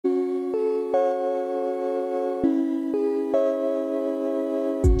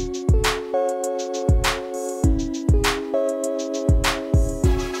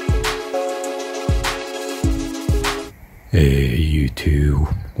Hey YouTube,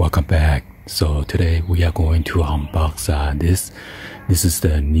 welcome back. So today we are going to unbox this. This is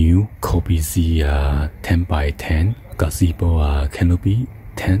the new COBIZI 10x10 Gazebo Canopy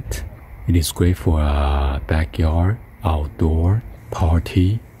tent. It is great for backyard, outdoor,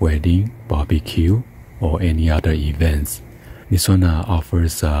 party, wedding, barbecue, or any other events. This one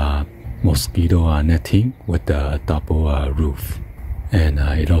offers mosquito netting with a double roof. And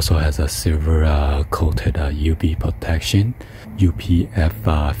it also has a silver coated UV protection,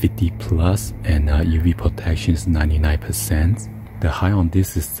 UPF 50 plus, and UV protection is 99%. The height on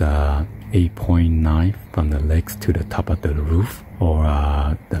this is 8.9 from the legs to the top of the roof, or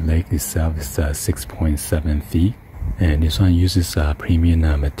the leg itself is 6.7 feet. And this one uses premium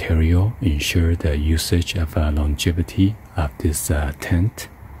material, ensure the usage of longevity of this tent.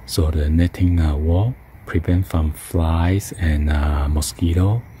 So the netting wall prevent from flies and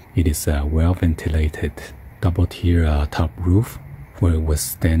mosquito. It is well ventilated, double tier top roof will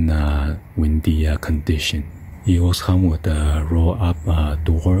withstand windy condition. It also comes with a roll up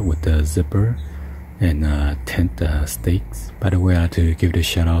door with a zipper and tent stakes. By the way, I have to give the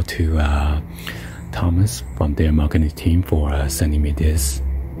shout out to Thomas from their marketing team for sending me this,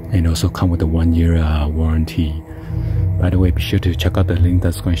 and also come with a 1-year warranty. By the way, be sure to check out the link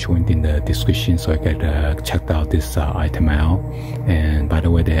that's going to show in the description so you can check out this item out. And by the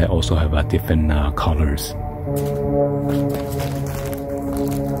way, they also have different colors.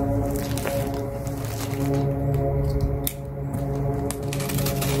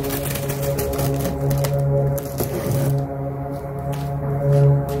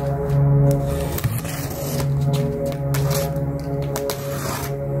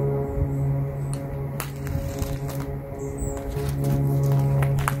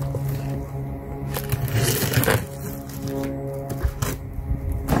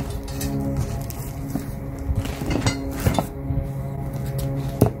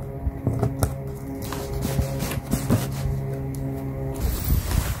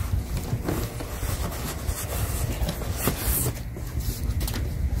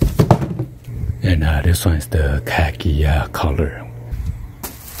 And this one is the khaki color.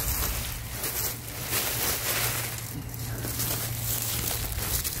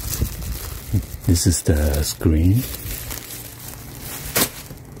 This is the screen.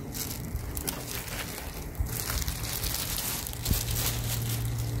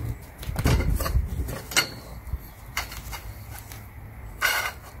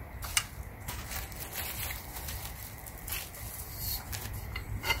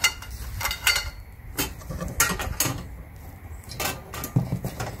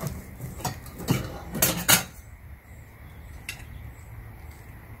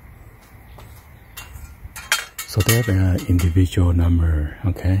 So they have an individual number,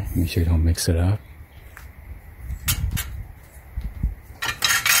 okay? Make sure you don't mix it up.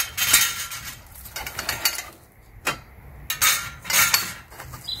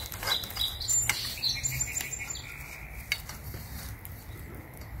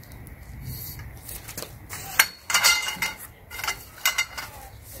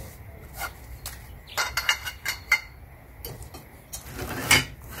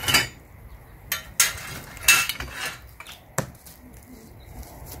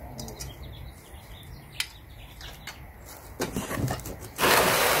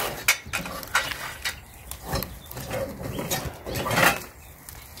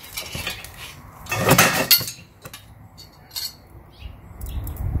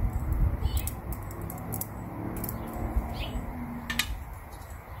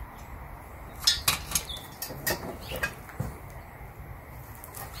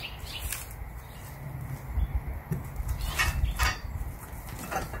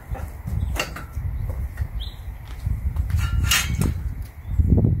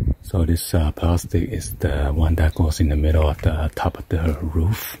 So this plastic is the one that goes in the middle of the top of the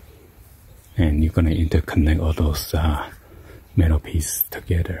roof, and you're gonna interconnect all those metal pieces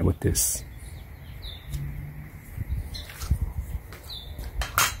together with this.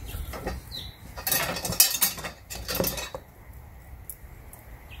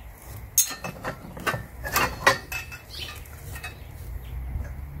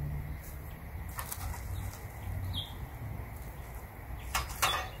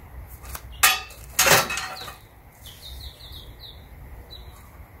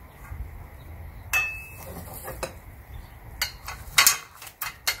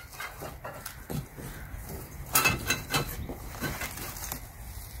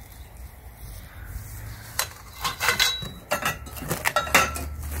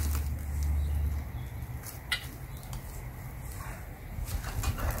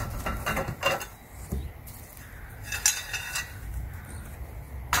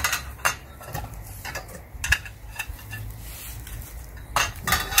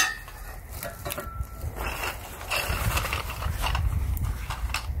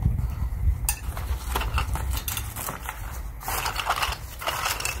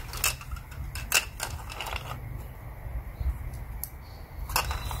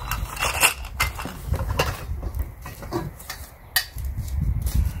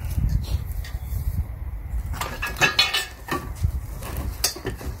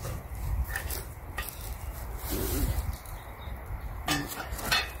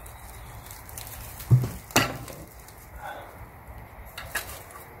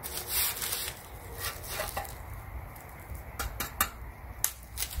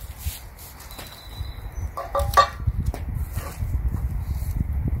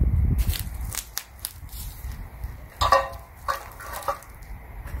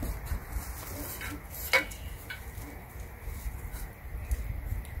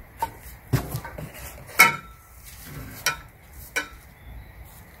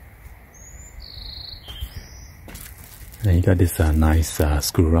 then you got this nice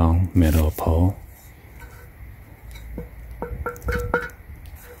screw round metal pole.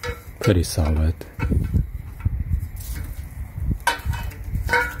 Pretty solid.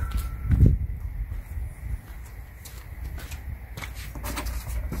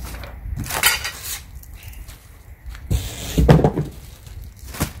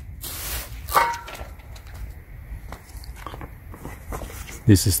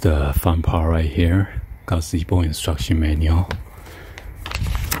 This is the fun part right here, gazebo instruction manual.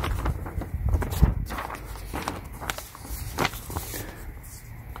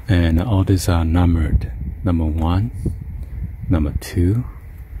 And all these are numbered. Number 1, number 2,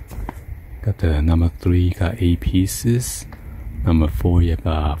 got the number 3, got 8 pieces. Number 4, you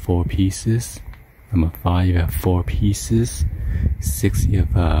have 4 pieces. Number 5, you have 4 pieces. 6, you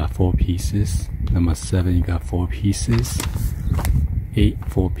have 4 pieces. Number 7, you got 4 pieces. 8,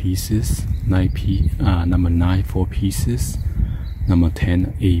 4 pieces. Number 9, 4 pieces. Number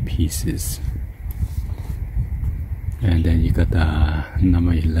 10, 8 pieces. And then you got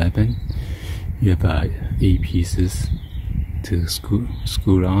number 11. You have 8 pieces to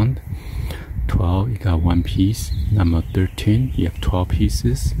screw on. 12, you got 1 piece. Number 13, you have 12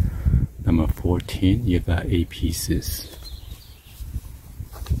 pieces. Number 14, you got 8 pieces.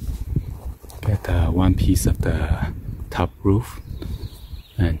 Got 1 piece of the top roof,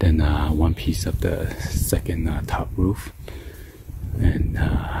 and then 1 piece of the second top roof. And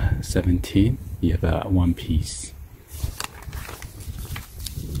 17, you have 1 piece.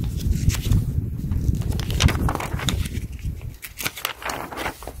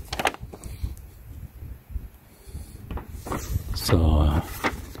 So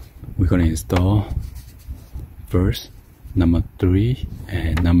we're going to install first number 3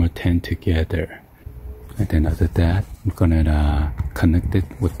 and number 10 together, and then after that we're going to connect it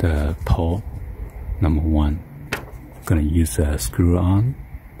with the pole number 1. We're going to use a screw on,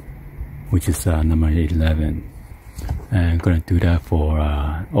 which is number 11, and I'm going to do that for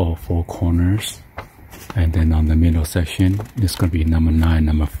all 4 corners. And then on the middle section it's going to be number 9,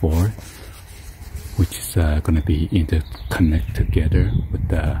 number 4, which is going to be interconnect together with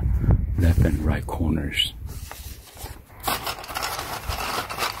the left and right corners.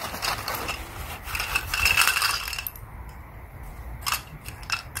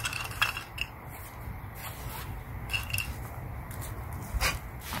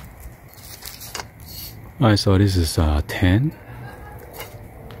 Alright, so this is 10.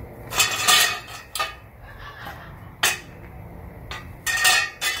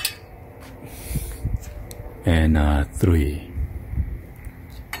 And 3.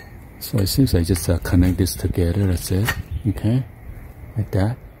 So it seems like just connect this together, that's it. Okay, like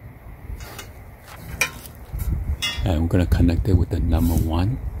that. And we're gonna connect it with the number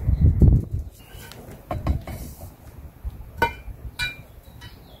 1.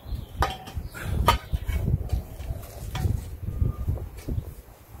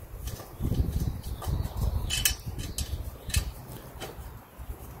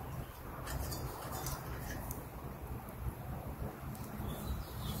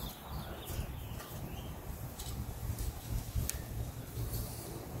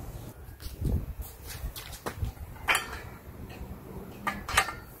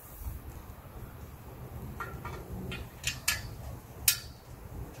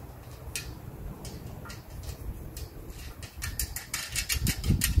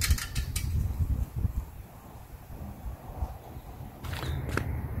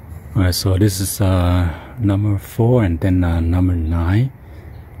 Alright, so this is number 4 and then number 9.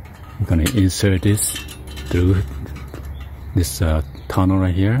 I'm gonna insert this through this tunnel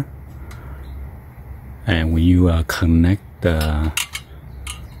right here. And when you when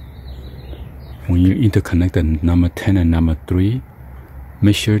you interconnect the number 10 and number 3,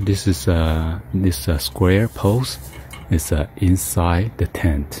 make sure this is this square post is inside the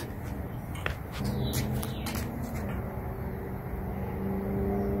tent.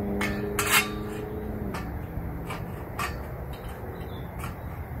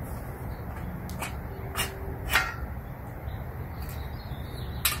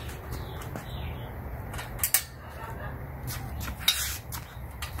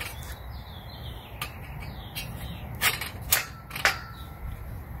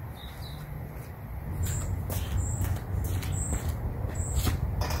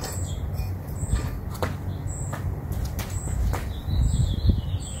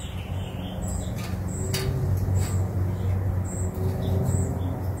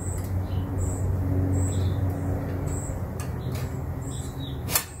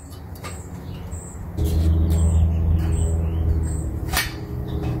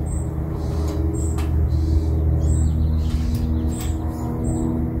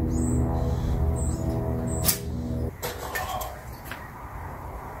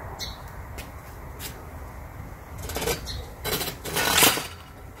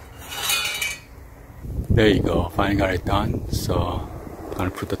 There you go, finally got it done. So I'm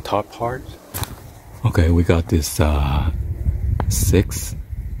gonna put the top part. Okay, we got this 6,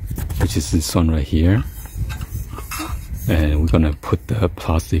 which is this one right here, and we're gonna put the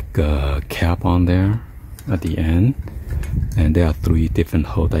plastic cap on there at the end, and there are 3 different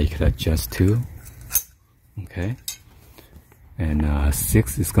holes that you can adjust to. Okay, and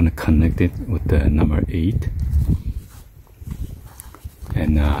 6 is gonna connect it with the number 8,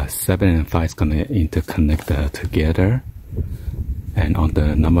 and 7 and 5 is gonna interconnect together, and on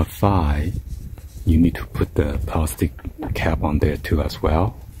the number 5 you need to put the plastic cap on there too as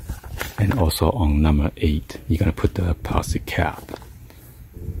well. And also on number 8, you're gonna put the plastic cap.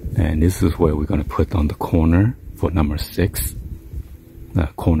 And this is where we're gonna put on the corner for number 6, the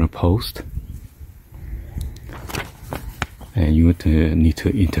corner post. And you need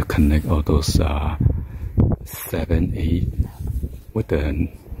to interconnect all those 7, 8 with the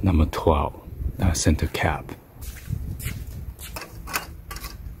number 12, center cap.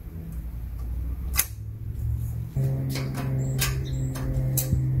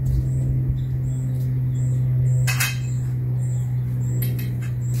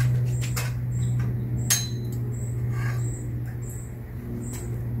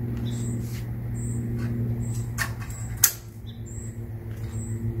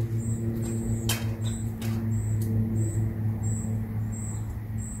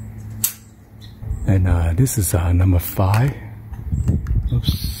 And this is number 5.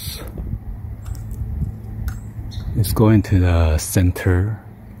 Oops. It's going to the center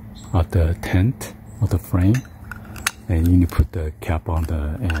of the tent, of the frame. And you need to put the cap on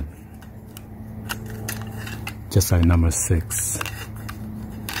the end. Just like number 6.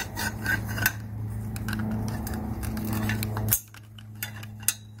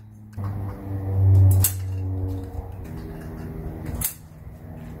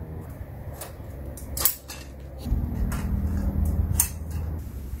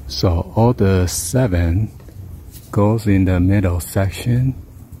 So all the 7 goes in the middle section,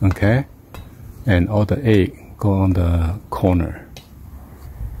 okay? And all the 8 go on the corner.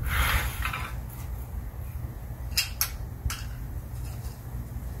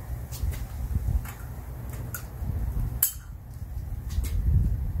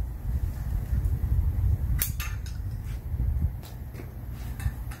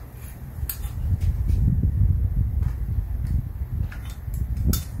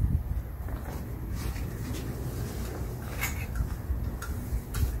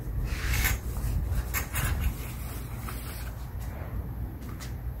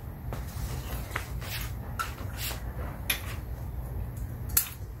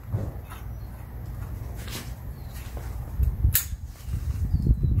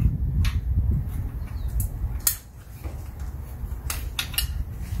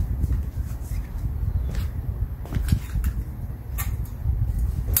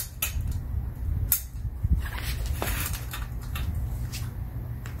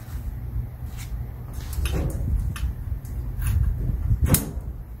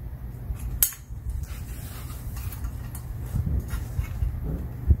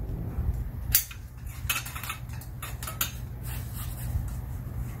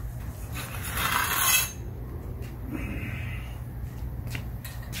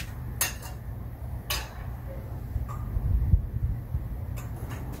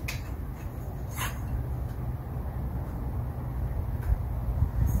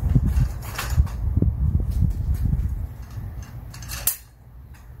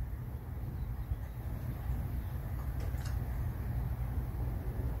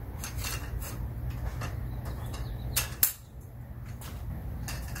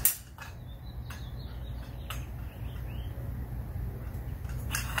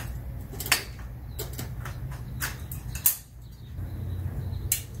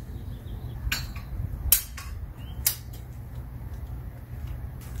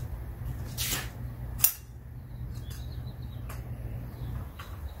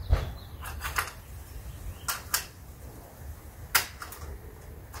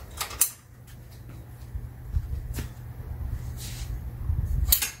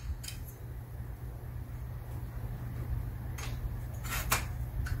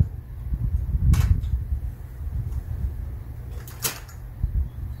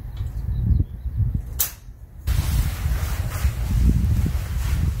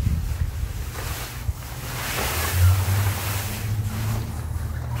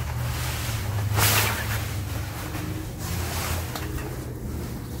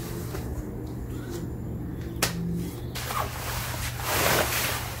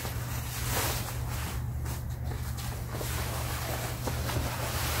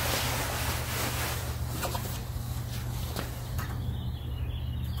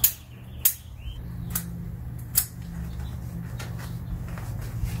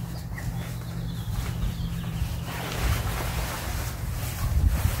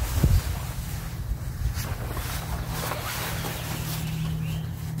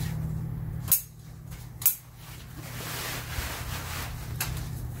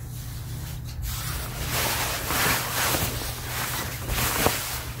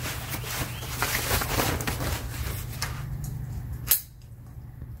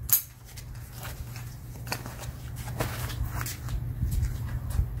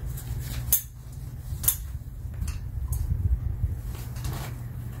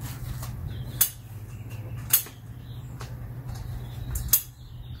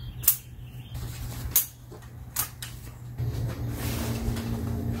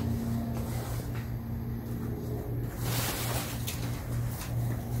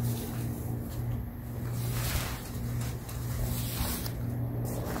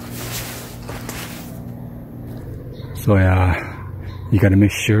 So you gotta make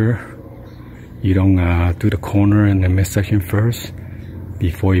sure you don't do the corner and the midsection first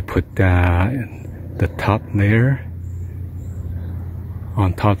before you put the top layer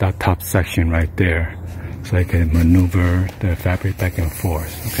on top of that top section right there, so I can maneuver the fabric back and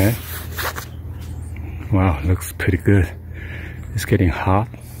forth. Okay. Wow, looks pretty good. It's getting hot,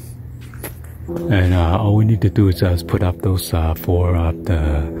 and all we need to do is just put up those four of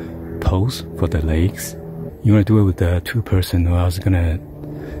the posts for the legs. You want to do it with the 2-person, or else gonna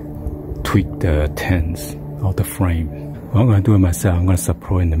tweak the tents of the frame. Well, I'm gonna do it myself. I'm gonna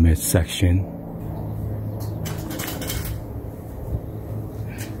support in the midsection.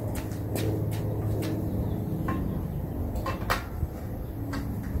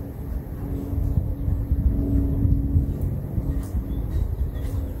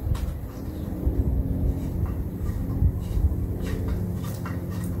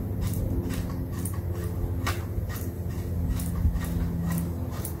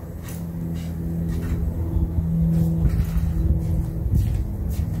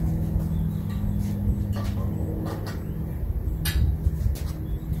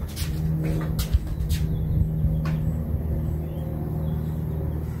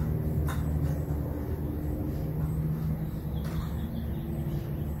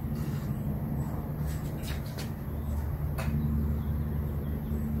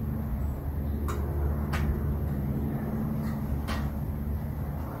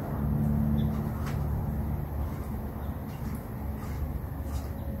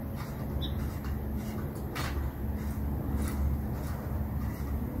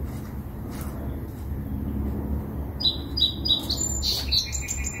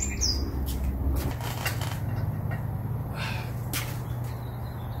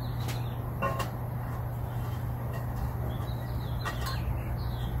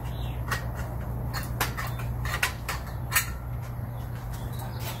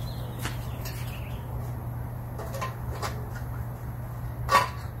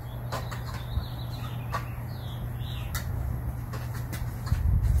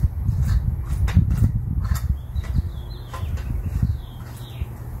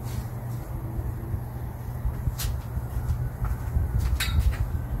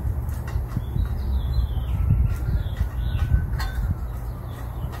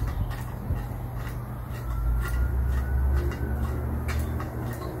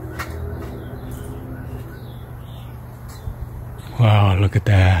 Wow, look at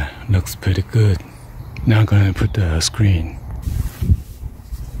that. Looks pretty good. Now I'm gonna put the screen.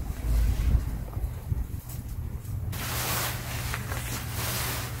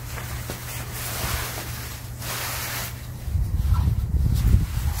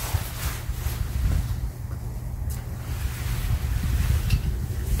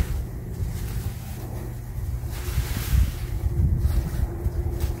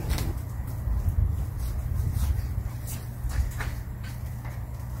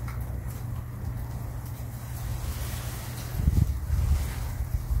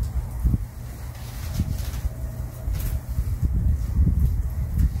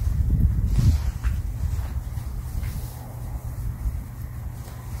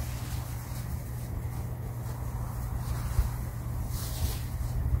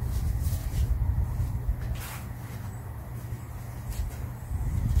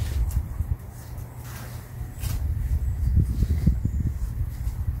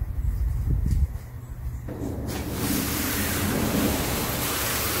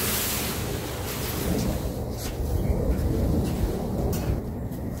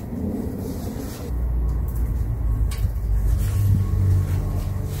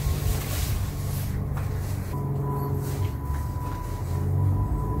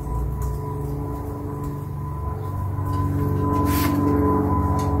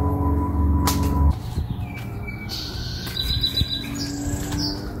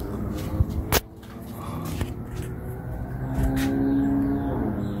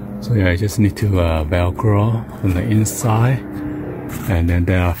 So yeah, I just need to Velcro on the inside, and then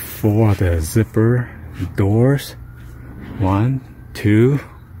there are 4 of the zipper doors. 1, 2,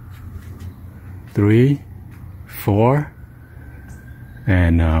 3, 4,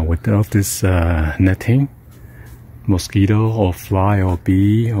 and without this netting, mosquito or fly or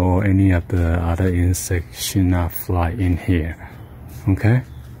bee or any of the other insects should not fly in here. Okay.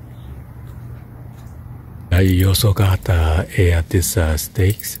 You also got these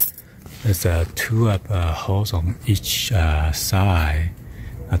stakes. There's 2 holes on each side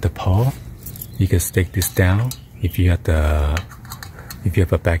of the pole. You can stake this down if you have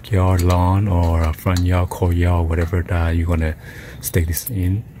a backyard lawn or a front yard, courtyard, whatever that you wanna stake this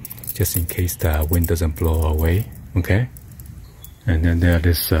in, just in case the wind doesn't blow away. Okay, and then there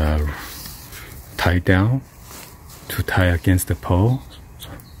is tie down to tie against the pole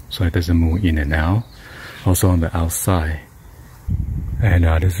so it doesn't move in and out. Also on the outside. And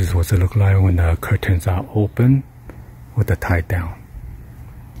this is what it looks like when the curtains are open with the tie down.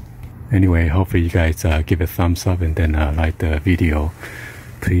 Anyway, hopefully you guys give a thumbs up and then like the video.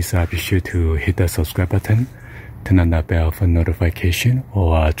 Please be sure to hit the subscribe button, turn on that bell for notification,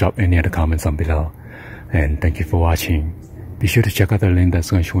 or drop any other comments on below. And thank you for watching. Be sure to check out the link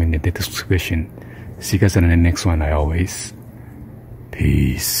that's going to show in the description. See you guys in the next one, like always.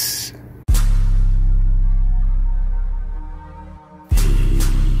 Peace.